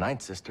defeated the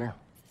ninth sister.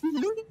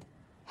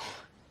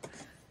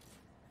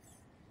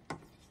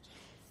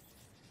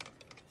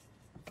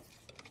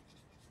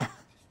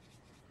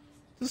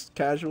 Just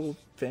casual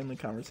family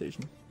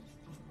conversation.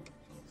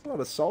 It's a lot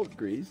of salt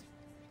grease.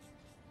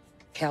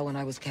 Cal, when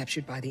I was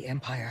captured by the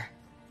Empire,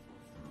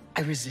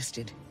 I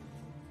resisted.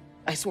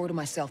 I swore to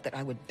myself that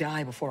I would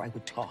die before I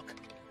would talk.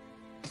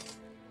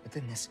 But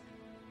then this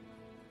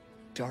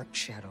dark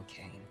shadow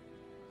came.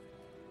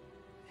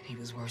 And he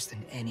was worse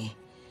than any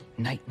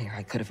nightmare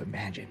I could have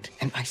imagined.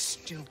 And I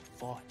still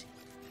fought.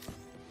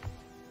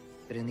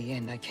 But in the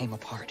end, I came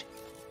apart.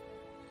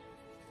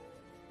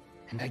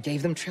 And I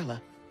gave them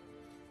Trilla.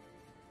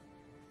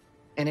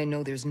 And I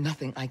know there's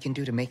nothing I can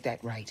do to make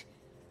that right.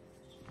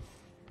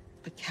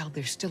 But Cal,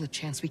 there's still a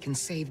chance we can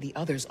save the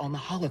others on the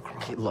holocron.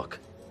 Okay, look.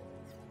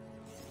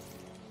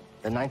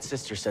 The ninth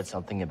sister said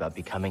something about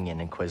becoming an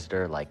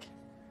inquisitor like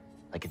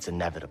it's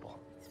inevitable.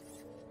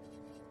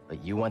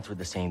 But you went through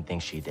the same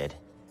thing she did,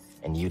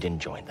 and you didn't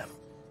join them.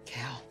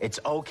 Cal. It's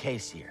okay,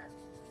 Seer.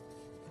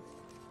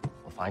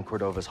 We'll find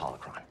Cordova's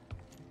holocron.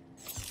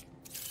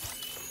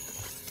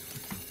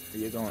 Are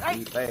you going to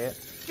eat that?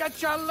 Get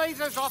your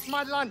lasers off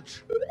my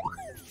lunch!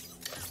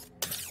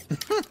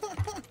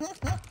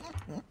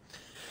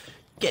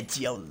 Get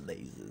your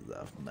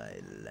lasers off my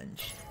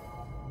lunch.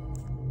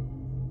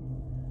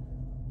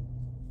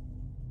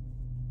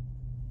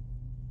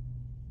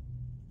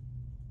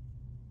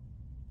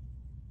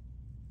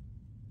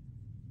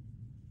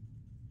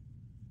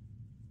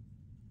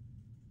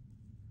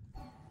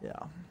 Yeah,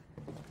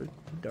 for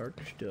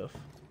darker stuff.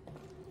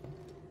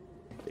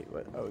 Wait,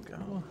 what? Oh, go.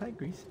 Oh, hi,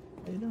 Grease.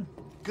 How you doing?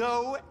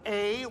 Go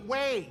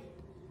away!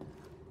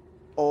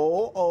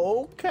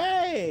 Oh,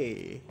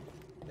 okay.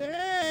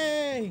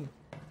 Dang.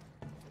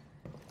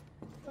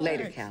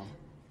 Later, Thanks. Cal.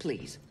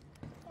 Please.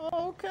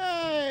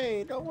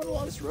 Okay. Don't want to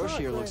lose This roast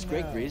here looks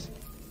great, Grease.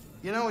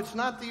 You know, it's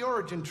not the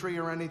origin tree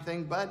or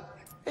anything, but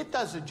it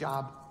does the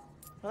job.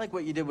 I like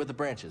what you did with the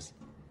branches.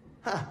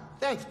 Huh,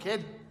 thanks,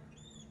 kid.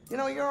 You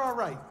know, you're all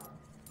right.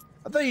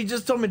 I thought you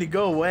just told me to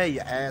go away,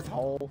 you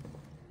asshole.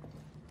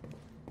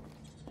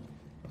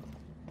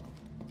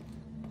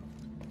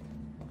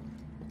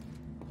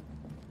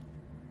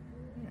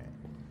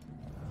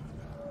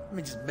 Let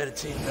me just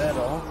meditate that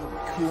off.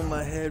 Cool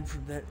my head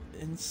from that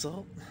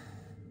insult.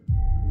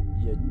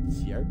 You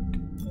jerk.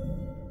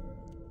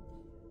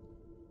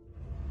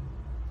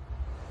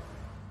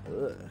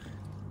 Ugh.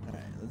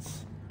 Alright,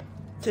 let's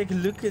take a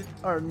look at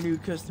our new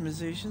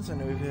customizations. I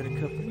know we've had a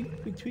couple.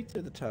 We tweaked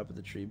at the top of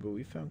the tree, but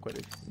we found quite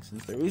a few things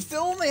since there. We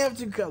still only have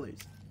 2 colors.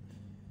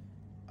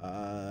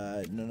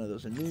 None of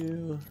those are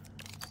new.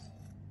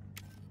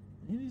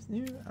 Any of these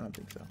new? I don't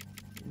think so.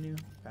 New.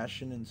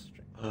 Passion and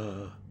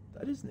strength.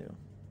 That is new.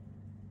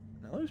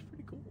 That looks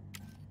pretty cool.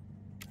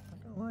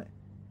 Not gonna lie.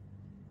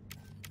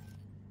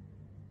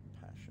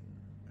 Passion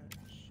and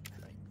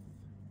strength.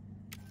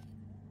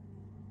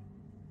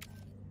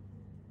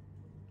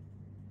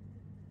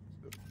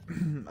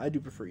 I do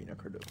prefer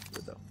Cordova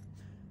though.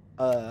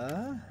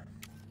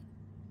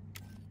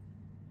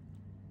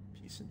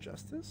 Peace and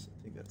justice. I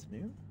think that's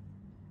new.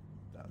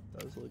 That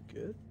does look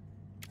good.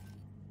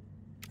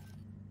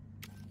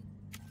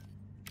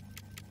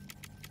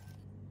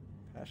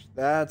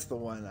 That's the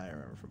one I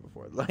remember from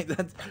before. Like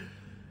that's.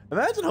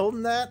 Imagine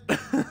holding that.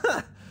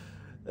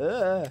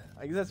 I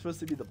guess that's supposed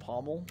to be the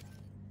pommel,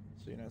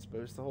 so you're not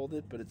supposed to hold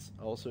it. But it's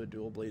also a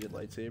dual-bladed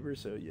lightsaber,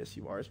 so yes,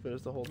 you are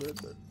supposed to hold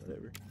it. But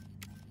whatever.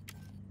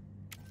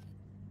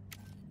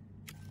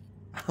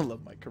 I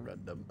love my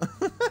corundum.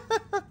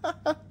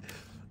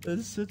 That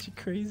is such a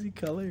crazy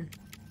color.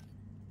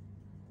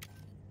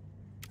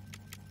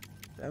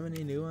 Do I have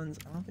any new ones?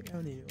 I don't think I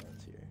have any new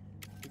ones here.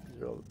 I think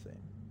these are all the same.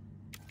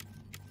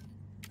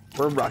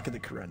 We're rocking the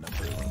corundum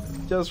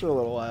just for a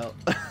little while.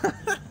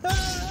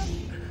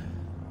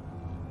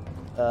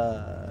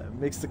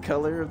 Mix the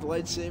color of the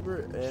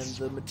lightsaber and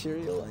the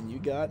material, and you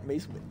got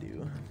Mace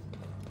Windu.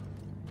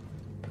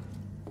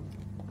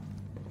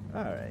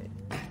 Alright.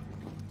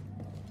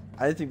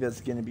 I think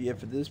that's going to be it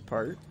for this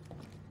part.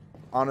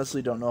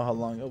 Honestly, don't know how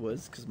long it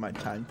was, because my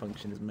time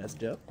function is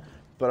messed up.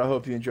 But I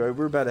hope you enjoyed.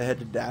 We're about to head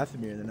to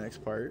Dathomir in the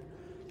next part.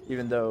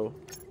 Even though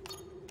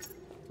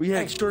we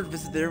had a short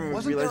visit there when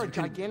we realized we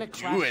couldn't do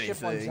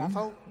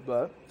anything.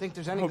 But think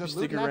there's I any hope you good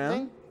loot stick in that around.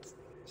 thing?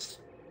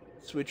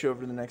 Switch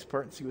over to the next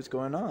part and see what's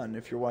going on.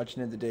 If you're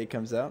watching it the day it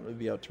comes out, it'll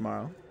be out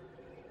tomorrow.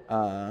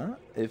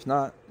 If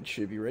not, it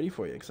should be ready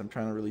for you because I'm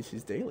trying to release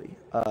these daily.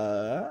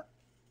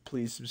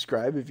 Please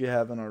subscribe if you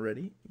haven't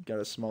already. Got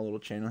a small little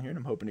channel here and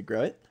I'm hoping to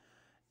grow it.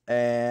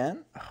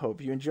 And I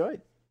hope you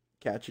enjoyed.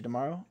 Catch you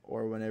tomorrow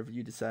or whenever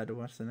you decide to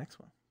watch the next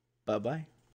one. Bye-bye.